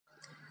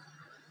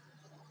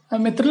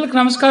మిత్రులకు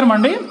నమస్కారం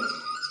అండి.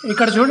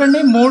 ఇక్కడ చూడండి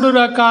 3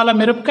 రకాల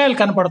మిరపకాయలు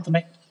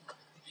కనపడుతున్నాయి.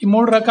 ఈ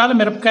 3 రకాల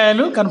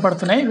మిరపకాయలు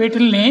కనపడుతున్నాయి.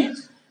 వీటిల్ని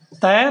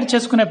తయారు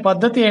చేసుకునే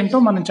పద్ధతి ఏంటో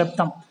మనం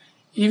చెప్తాం.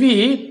 ఇవి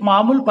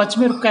మామూలు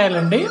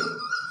పచ్చిమిరపకాయలండి.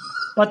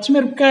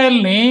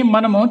 పచ్చిమిరపకాయల్ని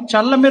మనము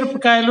చల్ల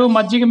మిరపకాయలు,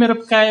 మజ్జిగ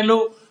మిరపకాయలు,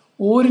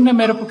 ఊరిన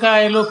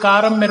మిరపకాయలు,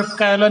 కారం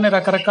మిరపకాయలు అనే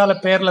రకరకాల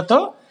పేర్లతో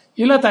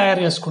ఇలా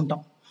తయారు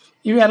చేసుకుంటాం.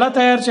 ఇవి ఎలా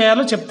తయారు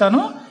చేయాలో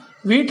చెప్తాను.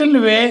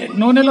 వీటిల్ని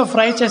నూనెలో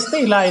ఫ్రై చేస్తే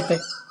ఇలా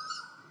అవుతాయి.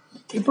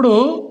 ఇప్పుడు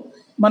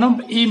మనం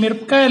ఈ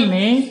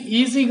మిరపకాయల్ని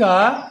ఈజీగా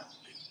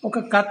ఒక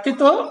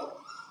కత్తితో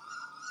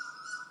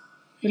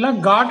ఇలా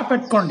ఘాటు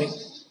పెట్టుకోండి.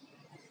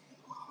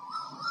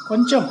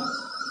 కొంచెం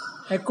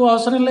ఎక్కువ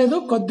అవసరం లేదు,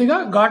 కొద్దిగా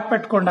ఘాటు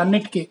పెట్టుకోండి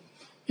అన్నిటికీ.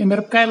 ఈ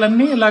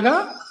మిరపకాయలన్నీ ఇలాగా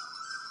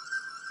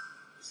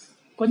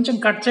కొంచెం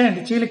కట్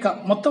చేయండి, చీలిక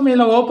మొత్తం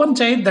ఇలా ఓపెన్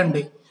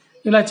చేయొద్దండి.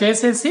 ఇలా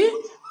చేసేసి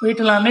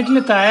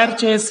వీటిలన్నిటిని తయారు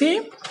చేసి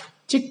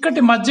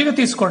చిక్కటి మజ్జిగ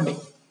తీసుకోండి.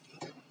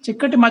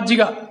 చిక్కటి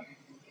మజ్జిగ,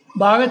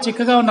 బాగా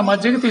చిక్కగా ఉన్న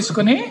మజ్జిగ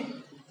తీసుకొని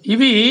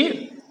ఇవి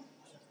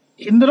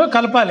ఇందులో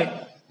కలపాలి,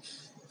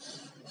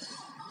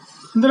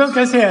 ఇందులో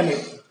వేసేయాలి.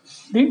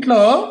 దీంట్లో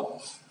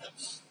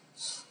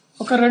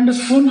ఒక 2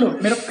 స్పూన్లు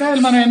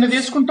మిరపకాయలు, మనం ఎన్ని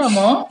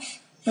తీసుకుంటామో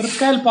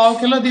మిరపకాయలు 1/2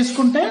 కిలో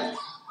తీసుకుంటే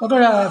ఒక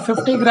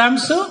 50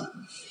 గ్రామ్స్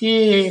ఈ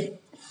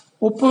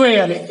ఉప్పు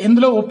వేయాలి.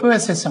 ఇందులో ఉప్పు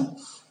వేసేసాం,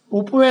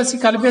 ఉప్పు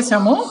వేసి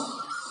కలిపేసాము.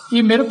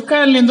 ఈ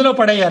మిరపకాయలని ఇందులో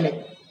పడేయాలి,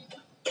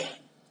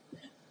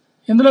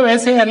 ఇందులో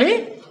వేసేయాలి.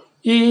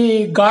 ఈ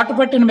ఘాటు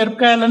పట్టిన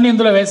మిరపకాయలన్నీ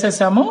ఇందులో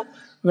వేసేసాము.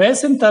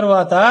 వేసిన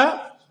తర్వాత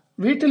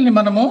వీటిల్ని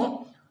మనము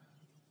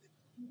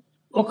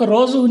ఒక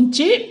రోజు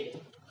ఉంచి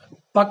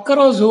పక్క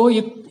రోజు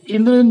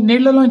ఇందులో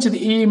నీళ్ళలోంచి,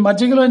 ఈ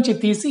మజ్జిగలోంచి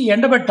తీసి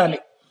ఎండబెట్టాలి.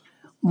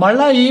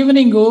 మళ్ళా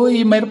ఈవినింగ్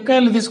ఈ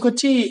మిరపకాయలు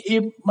తీసుకొచ్చి ఈ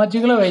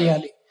మజ్జిగలో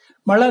వేయాలి.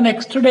 మళ్ళీ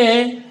నెక్స్ట్ డే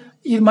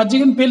ఈ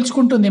మజ్జిగను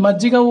పీల్చుకుంటుంది,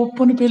 మజ్జిగ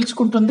ఉప్పుని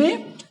పీల్చుకుంటుంది.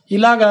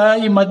 ఇలాగా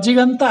ఈ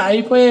మజ్జిగంతా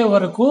అయిపోయే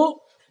వరకు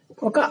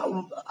ఒక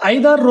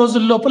 5-6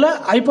 రోజుల లోపల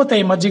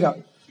అయిపోతాయి.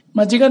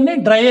 మజ్జిగన్నీ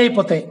డ్రై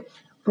అయిపోతాయి.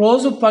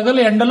 రోజు పగలు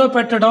ఎండలో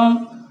పెట్టడం,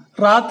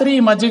 రాత్రి ఈ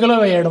మజ్జిగలో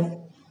వేయడం.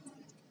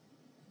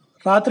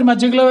 రాత్రి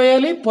మజ్జిగలో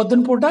వేయాలి,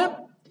 పొద్దున పూట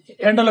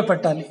ఎండలో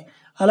పెట్టాలి.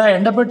 అలా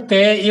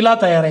ఎండబెడితే ఇలా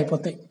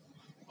తయారైపోతాయి.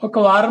 ఒక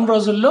వారం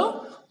రోజుల్లో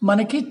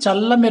మనకి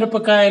చల్ల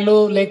మిరపకాయలు,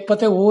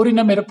 లేకపోతే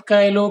ఊరిన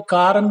మిరపకాయలు,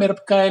 కారం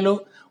మిరపకాయలు,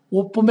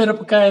 ఉప్పు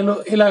మిరపకాయలు,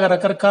 ఇలాగ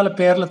రకరకాల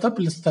పేర్లతో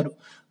పిలుస్తారు.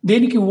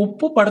 దీనికి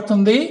ఉప్పు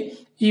పడుతుంది,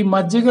 ఈ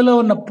మజ్జిగలో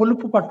ఉన్న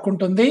పులుపు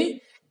పట్టుకుంటుంది,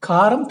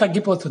 కారం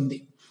తగ్గిపోతుంది.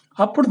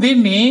 అప్పుడు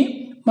దీన్ని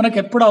మనకు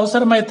ఎప్పుడు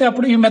అవసరమైతే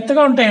అప్పుడు ఇవి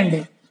మెత్తగా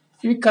ఉంటాయండి.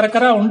 ఇవి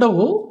కరకర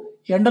ఉండవు.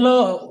 ఎండలో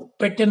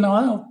పెట్టిన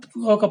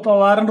ఒక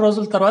వారం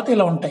రోజుల తర్వాత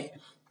ఇలా ఉంటాయి.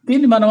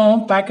 దీన్ని మనం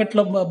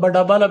ప్యాకెట్లో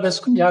డబ్బాలో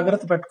వేసుకుని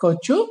జాగ్రత్త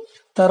పెట్టుకోవచ్చు.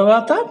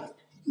 తర్వాత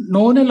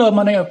నూనెలో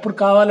మనం ఎప్పుడు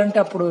కావాలంటే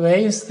అప్పుడు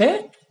వేయిస్తే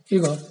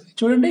ఇగో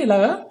చూడండి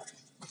ఇలాగా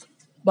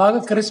బాగా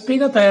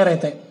క్రిస్పీగా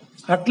తయారవుతాయి.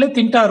 అట్లే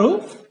తింటారు.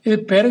 ఇది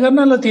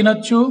పెరుగన్నంలో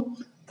తినొచ్చు,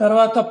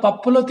 తర్వాత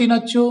పప్పులో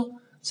తినొచ్చు,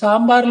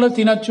 సాంబార్లో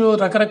తినొచ్చు.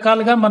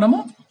 రకరకాలుగా మనము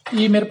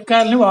ఈ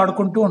మిరపకాయలని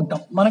వాడుకుంటూ ఉంటాం.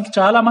 మనకి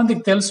చాలా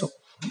మందికి తెలుసు.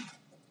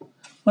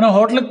 మనం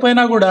హోటల్కి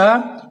పోయినా కూడా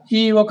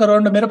ఈ ఒక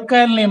 2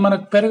 మిరపకాయలని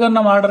మనకు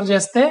పెరుగన్నం ఆర్డర్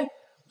చేస్తే,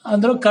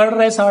 అందులో కర్డ్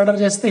రైస్ ఆర్డర్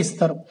చేస్తే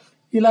ఇస్తారు.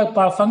 ఇలా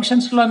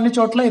ఫంక్షన్స్లో అన్ని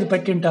చోట్ల ఇది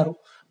పెట్టింటారు.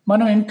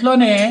 మనం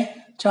ఇంట్లోనే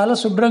చాలా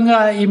శుభ్రంగా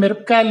ఈ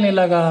మిరపకాయలని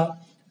ఇలాగా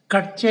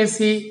కట్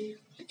చేసి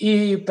ఈ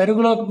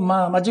పెరుగులో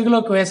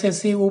మజ్జిగలోకి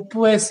వేసేసి ఉప్పు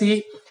వేసి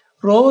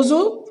రోజు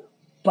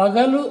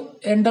పగలు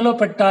ఎండలో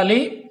పెట్టాలి.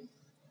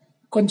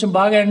 కొంచెం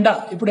బాగా ఎండ,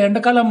 ఇప్పుడు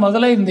ఎండాకాలం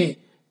మొదలైంది,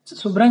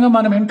 శుభ్రంగా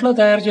మనం ఇంట్లో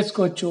తయారు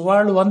చేసుకోవచ్చు.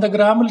 వాళ్ళు 100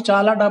 గ్రాములు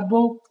చాలా డబ్బు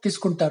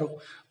తీసుకుంటారు.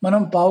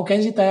 మనం 1/2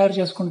 కేజీ తయారు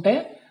చేసుకుంటే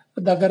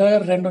దగ్గర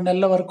 2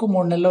 నెలల వరకు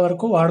 3 నెలల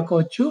వరకు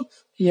వాడుకోవచ్చు.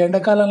 ఈ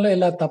ఎండాకాలంలో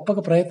ఇలా తప్పక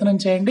ప్రయత్నం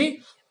చేయండి.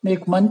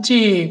 మీకు మంచి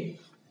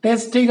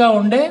టేస్టీగా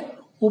ఉండే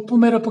ఉప్పు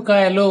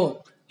మిరపకాయలు,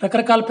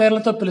 రకరకాల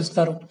పేర్లతో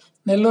పిలుస్తారు.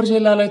 నెల్లూరు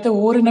జిల్లాలో అయితే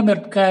ఊరిన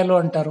మిరపకాయలు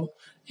అంటారు,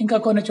 ఇంకా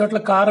కొన్ని చోట్ల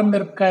కారం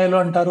మిరపకాయలు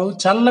అంటారు,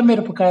 చల్ల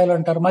మిరపకాయలు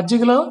అంటారు.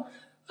 మజ్జిగలో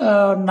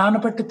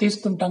నానబెట్టి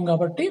తీస్తుంటాం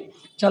కాబట్టి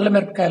చల్ల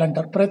మిరపకాయలు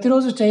అంటారు.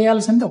 ప్రతిరోజు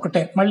చేయాల్సింది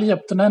ఒకటే, మళ్ళీ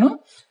చెప్తున్నాను.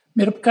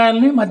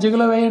 మిరపకాయలని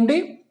మజ్జిగలో వేయండి.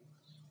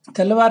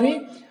 తెల్లవారి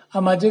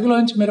ఆ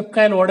మజ్జిగలోంచి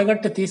మిరపకాయలు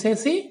వడగట్టి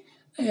తీసేసి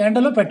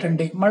ఎండలో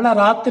పెట్టండి. మళ్ళీ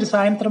రాత్రి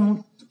సాయంత్రం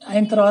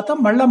అయిన తర్వాత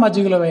మళ్ళీ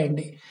మజ్జిగలో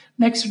వేయండి.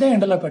 నెక్స్ట్ డే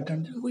ఎండలో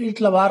పెట్టండి.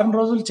 ఇట్లా వారం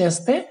రోజులు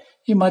చేస్తే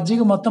ఈ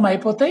మజ్జిగ మొత్తం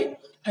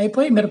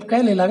అయిపోయి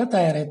మిరపకాయలు ఇలాగ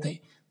తయారవుతాయి.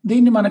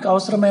 దీన్ని మనకు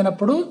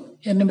అవసరమైనప్పుడు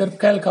ఎన్ని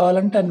మిరపకాయలు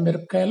కావాలంటే అన్ని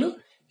మిరపకాయలు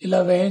ఇలా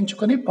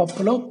వేయించుకొని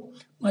పప్పులో,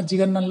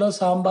 మజ్జిగన్నంలో,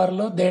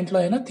 సాంబార్లో, దేంట్లో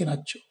అయినా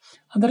తినచ్చు.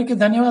 అందరికీ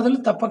ధన్యవాదాలు.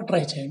 తప్పక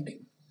ట్రై చేయండి.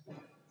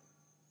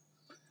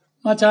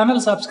 మా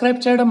ఛానల్ సబ్స్క్రైబ్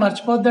చేయడం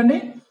మర్చిపోద్దండి.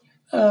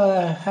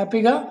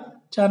 హ్యాపీగా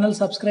ఛానల్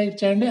సబ్స్క్రైబ్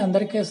చేయండి.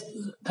 అందరికీ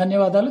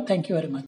ధన్యవాదాలు. Thank you very much.